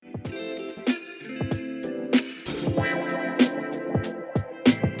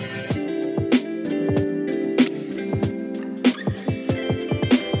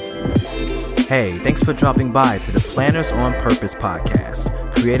Hey, thanks for dropping by to the Planners on Purpose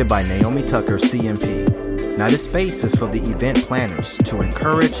podcast, created by Naomi Tucker, CMP. Now, this space is for the event planners to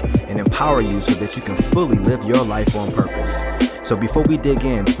encourage and empower you so that you can fully live your life on purpose. So before we dig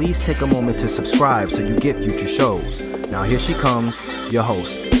in, please take a moment to subscribe so you get future shows. Now here she comes, your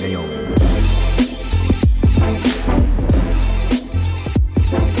host, Naomi.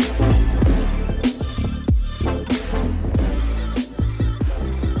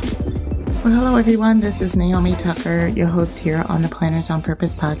 Well, hello everyone. This is Naomi Tucker, your host here on the Planners on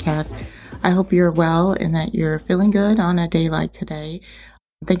Purpose podcast. I hope you're well and that you're feeling good on a day like today.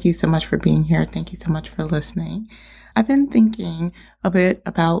 Thank you so much for being here. Thank you so much for listening. I've been thinking a bit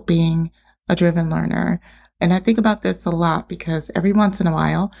about being a driven learner. And I think about this a lot because every once in a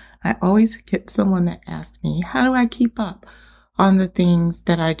while, I always get someone that asks me, how do I keep up on the things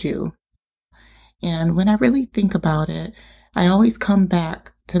that I do? And when I really think about it, I always come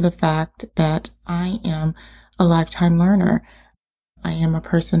back to the fact that I am a lifetime learner. I am a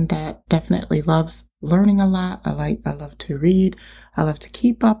person that definitely loves learning a lot. I love to read. I love to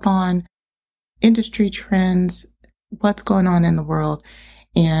keep up on industry trends, what's going on in the world.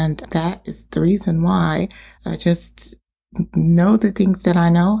 And that is the reason why I just know the things that I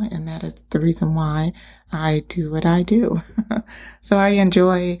know. And that is the reason why I do what I do. So I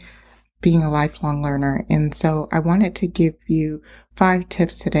enjoy being a lifelong learner. And so I wanted to give you 5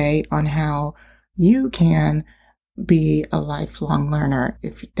 tips today on how you can be a lifelong learner.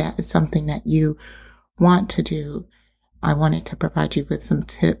 If that is something that you want to do, I wanted to provide you with some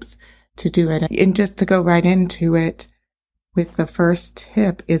tips to do it. And just to go right into it, with the first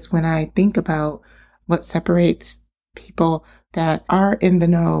tip is when I think about what separates people that are in the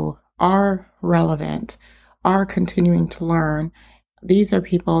know, are relevant, are continuing to learn. These are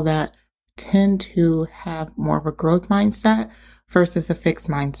people that tend to have more of a growth mindset versus a fixed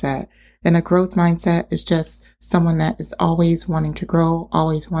mindset. And a growth mindset is just someone that is always wanting to grow,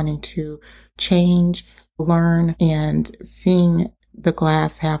 always wanting to change, learn, and seeing the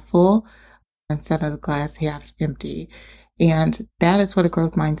glass half full instead of the glass half empty. And that is what a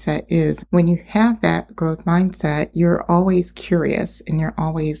growth mindset is. When you have that growth mindset, you're always curious and you're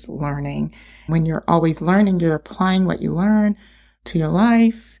always learning. When you're always learning, you're applying what you learn to your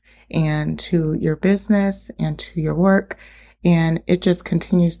life and to your business and to your work. And it just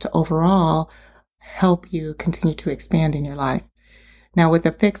continues to overall help you continue to expand in your life. Now, with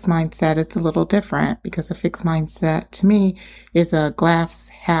a fixed mindset, it's a little different because a fixed mindset to me is a glass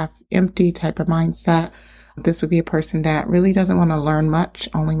half empty type of mindset. This would be a person that really doesn't want to learn much,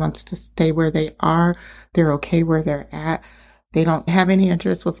 only wants to stay where they are. They're okay where they're at. They don't have any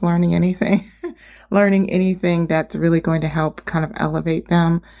interest with learning anything that's really going to help kind of elevate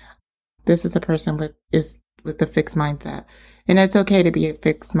them. This is a person with the fixed mindset. And it's okay to be a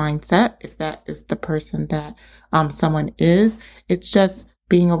fixed mindset if that is the person that someone is. It's just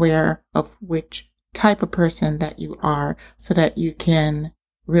being aware of which type of person that you are so that you can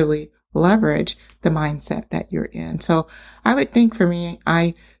really leverage the mindset that you're in. So I would think for me,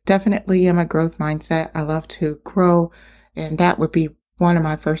 I definitely am a growth mindset. I love to grow. And that would be one of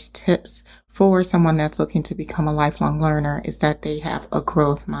my first tips for someone that's looking to become a lifelong learner is that they have a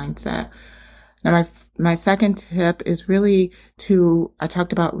growth mindset. Now, my second tip is really I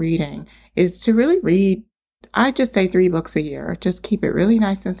talked about reading, is to really read. I just say 3 books a year. Just keep it really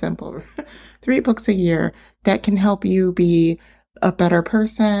nice and simple. 3 books a year that can help you be a better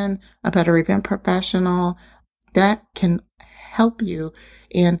person, a better event professional. That can help you.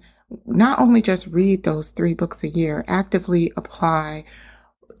 And not only just read those 3 books a year, actively apply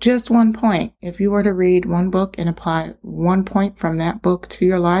just one point. If you were to read one book and apply one point from that book to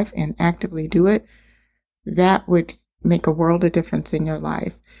your life and actively do it, that would make a world of difference in your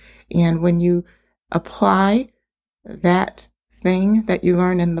life. And when you apply that thing that you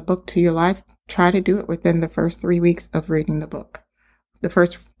learned in the book to your life, try to do it within the first 3 weeks of reading the book, the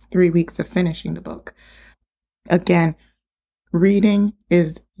first 3 weeks of finishing the book. Again, reading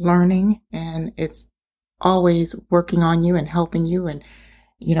is learning and it's always working on you and helping you and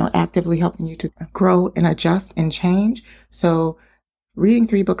actively helping you to grow and adjust and change. So reading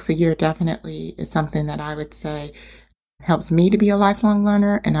 3 books a year definitely is something that I would say helps me to be a lifelong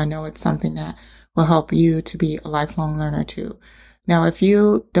learner. And I know it's something that will help you to be a lifelong learner too. Now, if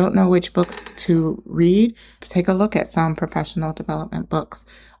you don't know which books to read, take a look at some professional development books.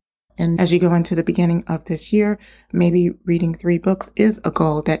 And as you go into the beginning of this year, maybe reading 3 books is a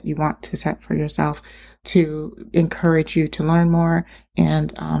goal that you want to set for yourself to encourage you to learn more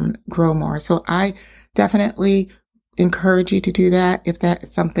and grow more. So I definitely encourage you to do that if that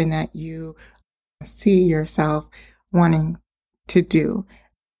is something that you see yourself wanting to do.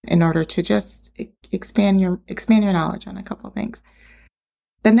 in order to just expand your knowledge on a couple of things.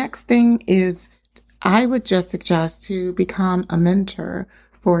 The next thing is I would just suggest to become a mentor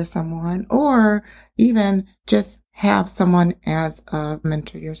for someone, or even just have someone as a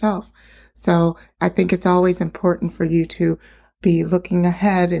mentor yourself. So I think it's always important for you to be looking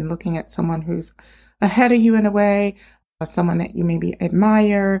ahead and looking at someone who's ahead of you in a way, someone that you maybe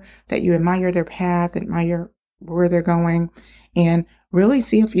admire, that you admire their path, admire where they're going, and really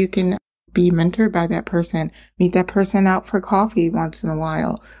see if you can be mentored by that person. Meet that person out for coffee once in a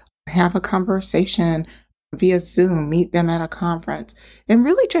while. Have a conversation via Zoom. Meet them at a conference. And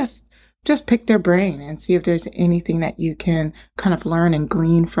really just pick their brain and see if there's anything that you can kind of learn and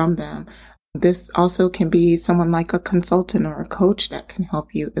glean from them. This also can be someone like a consultant or a coach that can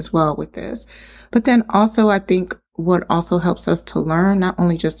help you as well with this. But then also, I think what also helps us to learn, not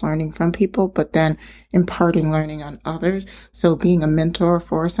only just learning from people, but then imparting learning on others. So being a mentor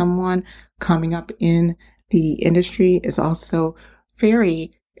for someone coming up in the industry is also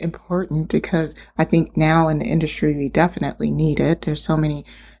very important, because I think now in the industry, we definitely need it. There's so many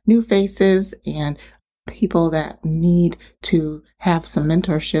new faces and people that need to have some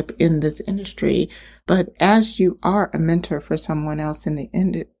mentorship in this industry. But as you are a mentor for someone else in the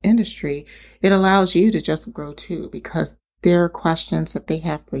industry, it allows you to just grow too, because their questions that they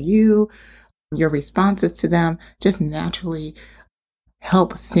have for you, your responses to them, just naturally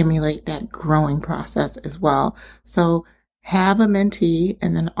help stimulate that growing process as well. So have a mentee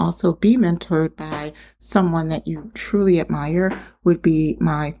and then also be mentored by someone that you truly admire would be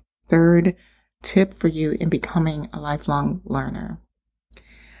my third tip for you in becoming a lifelong learner.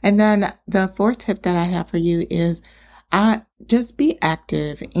 And then the fourth tip that I have for you is just be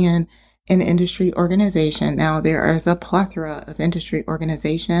active in an industry organization. Now, there is a plethora of industry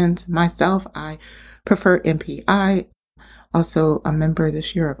organizations. Myself, I prefer MPI, also a member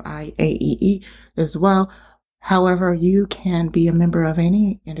this year of IAEE as well. However, you can be a member of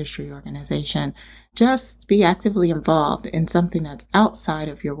any industry organization. Just be actively involved in something that's outside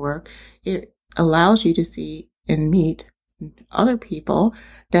of your work. It allows you to see and meet other people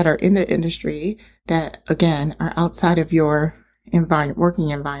that are in the industry that, again, are outside of your working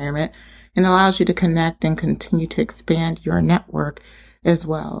environment, and allows you to connect and continue to expand your network as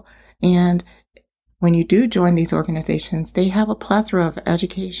well. And when you do join these organizations, they have a plethora of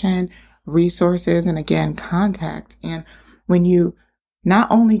education, resources, and again, contact. And when you not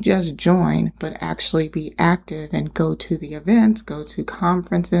only just join, but actually be active and go to the events, go to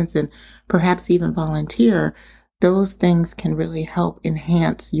conferences, and perhaps even volunteer, those things can really help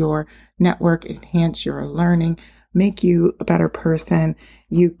enhance your network, enhance your learning, make you a better person.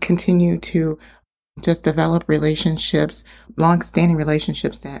 You continue to just develop relationships, long-standing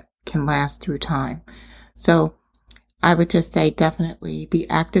relationships that can last through time. So I would just say definitely be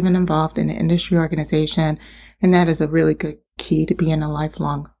active and involved in an industry organization. And that is a really good key to being a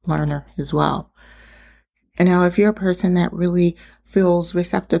lifelong learner as well. And now, if you're a person that really feels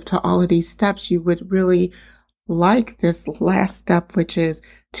receptive to all of these steps, you would really like this last step, which is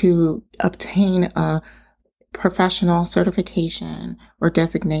to obtain a professional certification or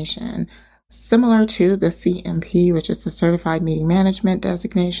designation, similar to the CMP, which is the Certified Meeting Management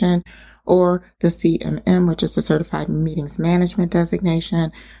designation, or the CMM, which is the Certified Meetings Management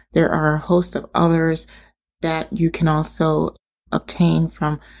designation. There are a host of others that you can also obtain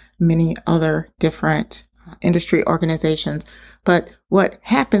from many other different industry organizations. But what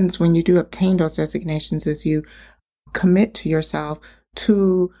happens when you do obtain those designations is you commit to yourself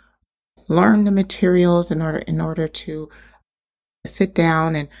to learn the materials in order to sit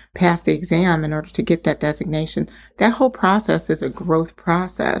down and pass the exam in order to get that designation. That whole process is a growth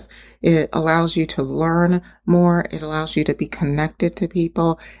process. It allows you to learn more. It allows you to be connected to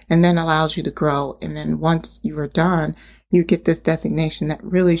people, and then allows you to grow. And then once you are done, you get this designation that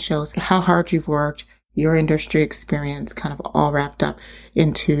really shows how hard you've worked, your industry experience kind of all wrapped up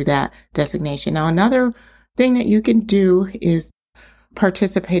into that designation. Now, another thing that you can do is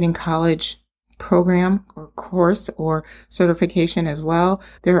participate in college program or course or certification as well.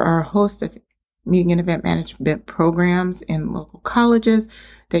 There are a host of meeting and event management programs in local colleges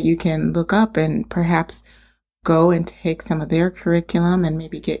that you can look up and perhaps go and take some of their curriculum and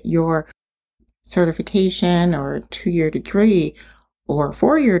maybe get your certification or a 2-year degree or a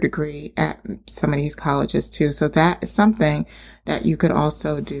 4-year degree at some of these colleges too. So that is something that you could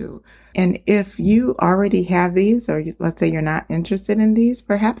also do. And if you already have these, or let's say you're not interested in these,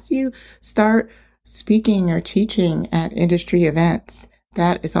 perhaps you start speaking or teaching at industry events.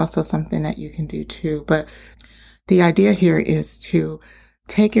 That is also something that you can do too. But the idea here is to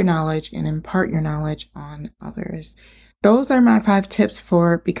take your knowledge and impart your knowledge on others. those are my 5 tips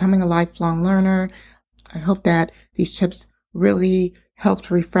for becoming a lifelong learner. I hope that these tips really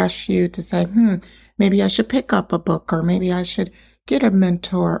helped refresh you to say, maybe I should pick up a book, or maybe I should get a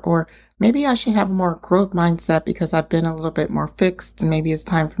mentor, or maybe I should have a more growth mindset because I've been a little bit more fixed, and maybe it's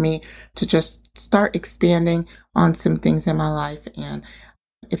time for me to just start expanding on some things in my life. And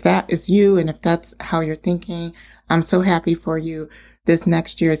if that is you, and if that's how you're thinking, I'm so happy for you. This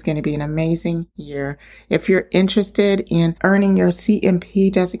next year is going to be an amazing year. If you're interested in earning your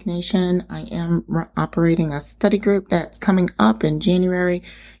CMP designation, I am operating a study group that's coming up in January.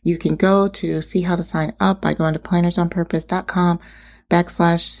 You can go to see how to sign up by going to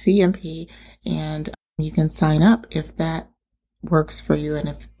plannersonpurpose.com/CMP, and you can sign up if that works for you and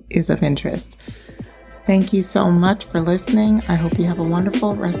if is of interest. Thank you so much for listening. I hope you have a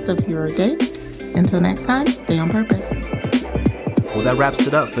wonderful rest of your day. Until next time, stay on purpose. Well, that wraps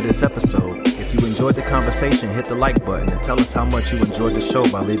it up for this episode. If you enjoyed the conversation, hit the like button and tell us how much you enjoyed the show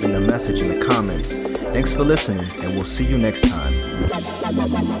by leaving a message in the comments. Thanks for listening, and we'll see you next time.